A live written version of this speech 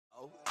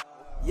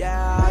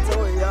Yeah, I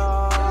told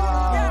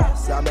y'all,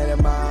 some of them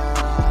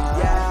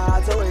yeah,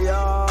 I told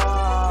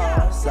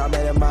y'all, some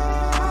of them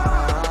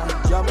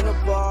jumping the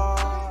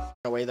ball.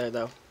 Away there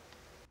though.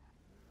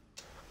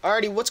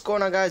 Alrighty, what's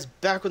going on, guys?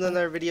 Back with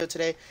another video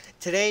today.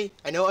 Today,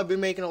 I know I've been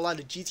making a lot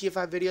of GTA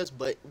 5 videos,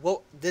 but what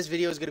this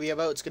video is going to be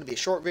about, it's going to be a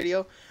short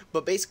video.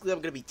 But basically, I'm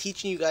going to be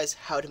teaching you guys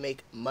how to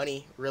make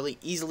money really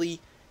easily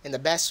in the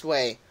best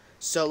way.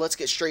 So let's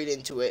get straight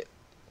into it.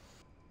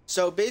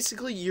 So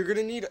basically, you're going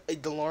to need a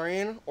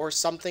DeLorean or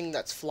something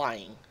that's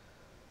flying.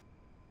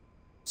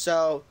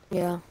 So,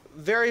 yeah.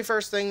 Very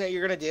first thing that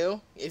you're going to do,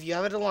 if you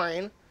have a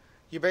DeLorean,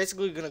 you're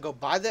basically going to go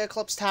buy the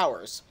Eclipse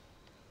Towers.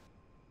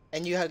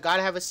 And you have got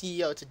to have a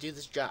CEO to do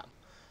this job.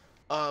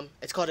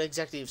 It's called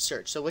executive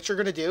search. So what you're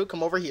going to do,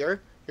 come over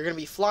here. You're going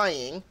to be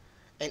flying.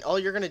 And all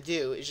you're going to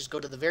do is just go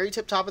to the very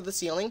tip top of the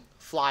ceiling.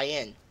 Fly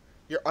in.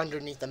 You're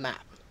underneath the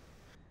map.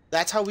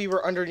 That's how we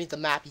were underneath the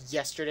map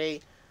yesterday.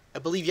 I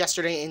believe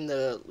yesterday in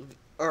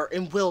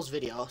Will's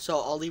video. So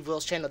I'll leave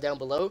Will's channel down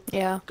below.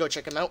 Yeah. Go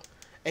check him out.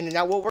 And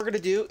now what we're going to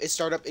do is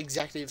start up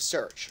executive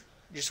search.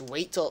 Just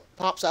wait till it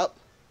pops up.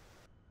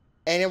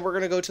 And then we're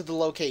going to go to the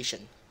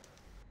location.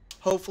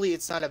 Hopefully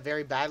it's not a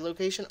very bad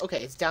location.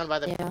 Okay, it's down by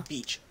the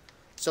beach.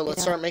 So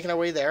let's start making our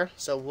way there.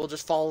 So we'll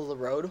just follow the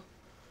road.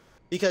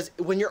 Because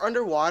when you're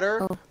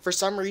underwater, for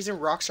some reason,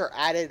 Rockstar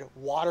added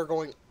water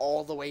going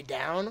all the way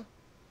down.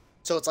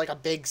 So it's like a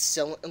big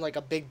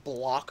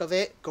block of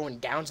it going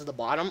down to the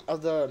bottom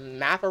of the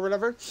map or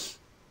whatever.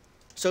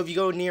 So if you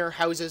go near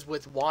houses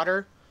with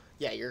water,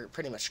 yeah, you're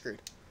pretty much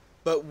screwed.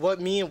 But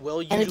what me and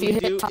Will usually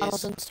do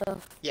is... and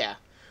stuff. Yeah.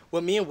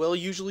 What me and Will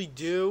usually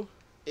do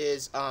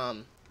is,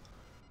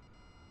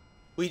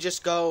 we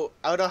just go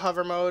out of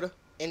hover mode,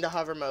 into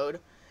hover mode,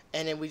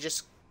 and then we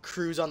just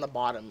cruise on the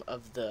bottom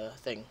of the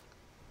thing.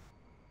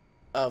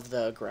 Of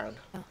the ground.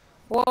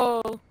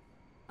 Whoa.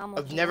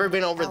 I've never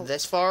been over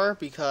this far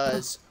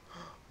because...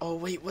 Oh,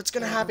 wait, what's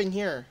gonna happen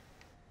here?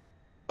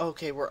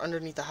 Okay, we're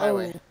underneath the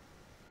highway.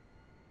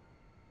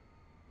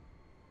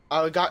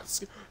 Oh, it got...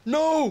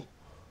 No!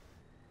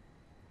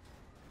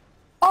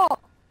 Oh!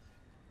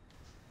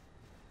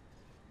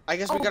 I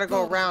guess we gotta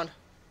go around.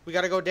 We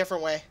gotta go a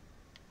different way.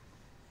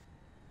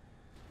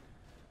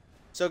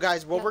 So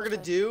guys, what we're gonna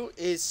do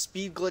is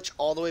speed glitch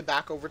all the way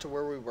back over to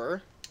where we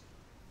were.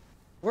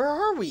 Where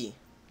are we?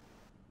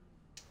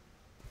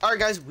 Alright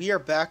guys, we are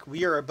back.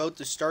 We are about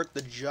to start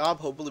the job.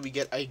 Hopefully we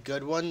get a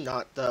good one,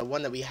 not the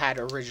one that we had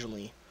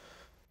originally.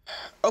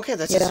 Okay,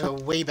 that's just a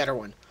way better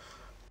one.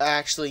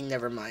 Actually,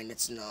 never mind,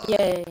 it's not.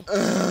 Yay.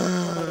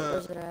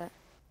 Where's it at?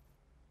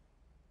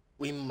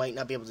 We might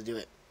not be able to do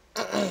it.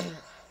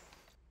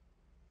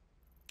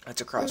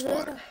 That's across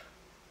water.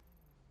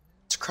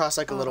 It's across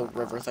like a little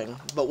river thing.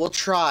 But we'll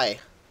try.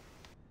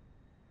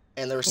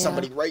 And there was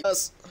somebody right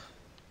us.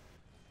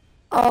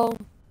 Oh.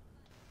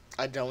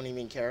 I don't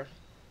even care.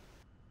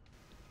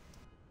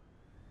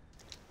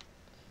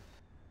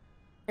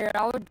 Here,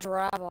 I would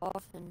drive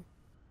off and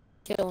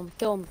kill him,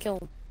 kill him, kill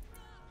him.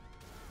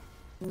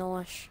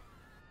 Nice.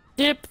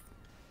 Dip.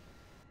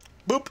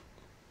 Boop.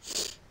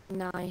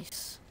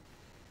 Nice.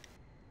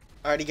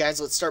 Alrighty guys,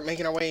 let's start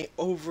making our way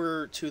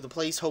over to the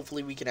place.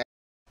 Hopefully we can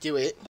do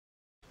it.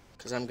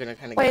 Because I'm gonna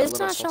kind of get a little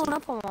salty. Wait, it's not showing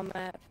up on my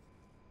map.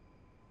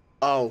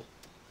 Oh.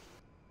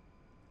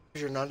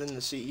 You're not in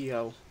the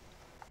CEO.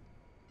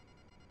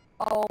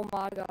 Oh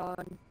my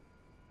god.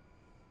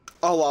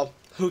 Oh well,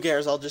 who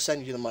cares? I'll just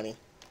send you the money.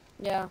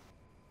 Yeah.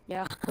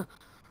 Yeah.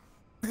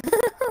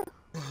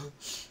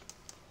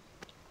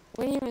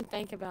 We didn't even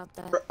think about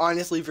that.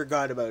 Honestly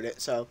forgot about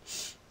it, so.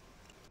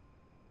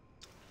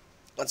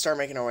 Let's start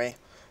making our way.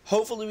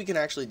 Hopefully we can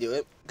actually do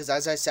it. Because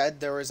as I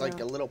said, there was like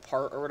a little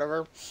part or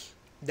whatever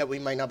that we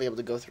might not be able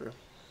to go through.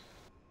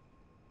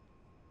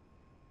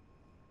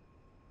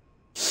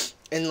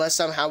 Unless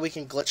somehow we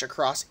can glitch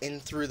across in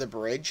through the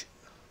bridge.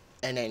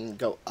 And then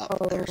go up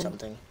there or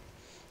something.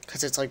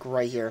 Because it's like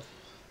right here.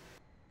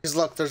 Because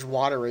look, there's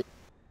water right.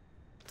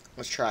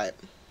 Let's try it.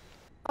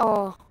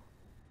 Oh.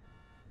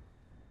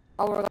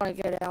 Oh, we're gonna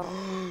get out.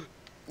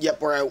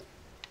 Yep, we're out.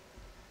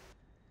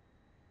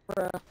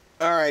 Bruh.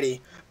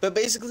 Alrighty. But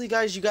basically,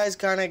 guys, you guys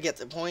kind of get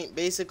the point.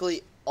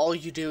 Basically, all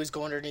you do is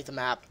go underneath the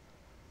map.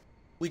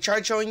 We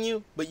tried showing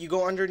you, but you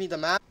go underneath the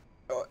map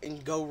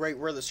and go right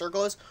where the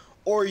circle is.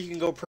 Or you can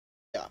go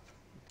up.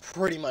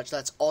 Pretty much,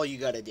 that's all you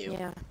gotta do.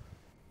 Yeah.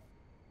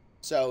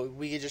 So,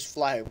 we could just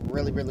fly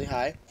really, really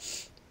high.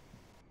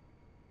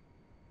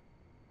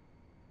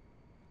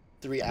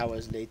 3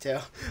 hours later.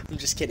 I'm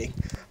just kidding.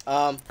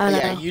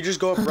 Yeah, you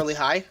just go up really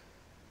high.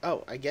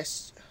 Oh, I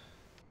guess...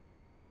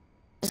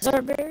 Is there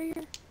a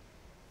barrier?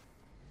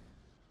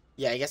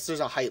 Yeah, I guess there's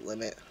a height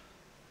limit.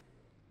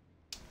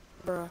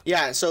 Bruh.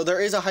 Yeah, so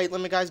there is a height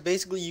limit, guys.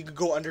 Basically, you could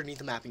go underneath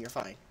the map and you're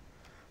fine.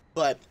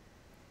 But,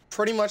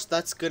 pretty much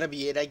that's gonna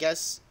be it, I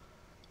guess.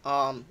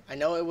 I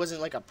know it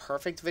wasn't like a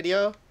perfect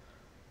video.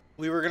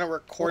 We were gonna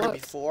record it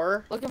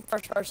before. Look in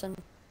first person.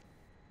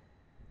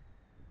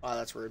 Wow,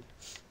 that's rude.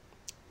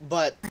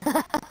 But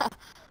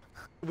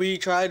we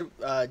tried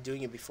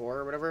doing it before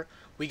or whatever.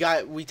 We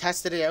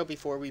tested it out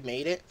before we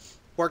made it,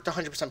 worked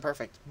 100%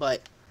 perfect.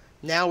 But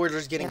now we're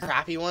just getting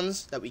crappy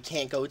ones that we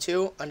can't go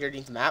to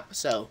underneath the map.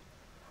 So,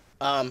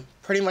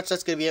 pretty much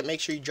that's going to be it. Make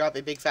sure you drop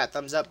a big fat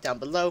thumbs up down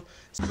below.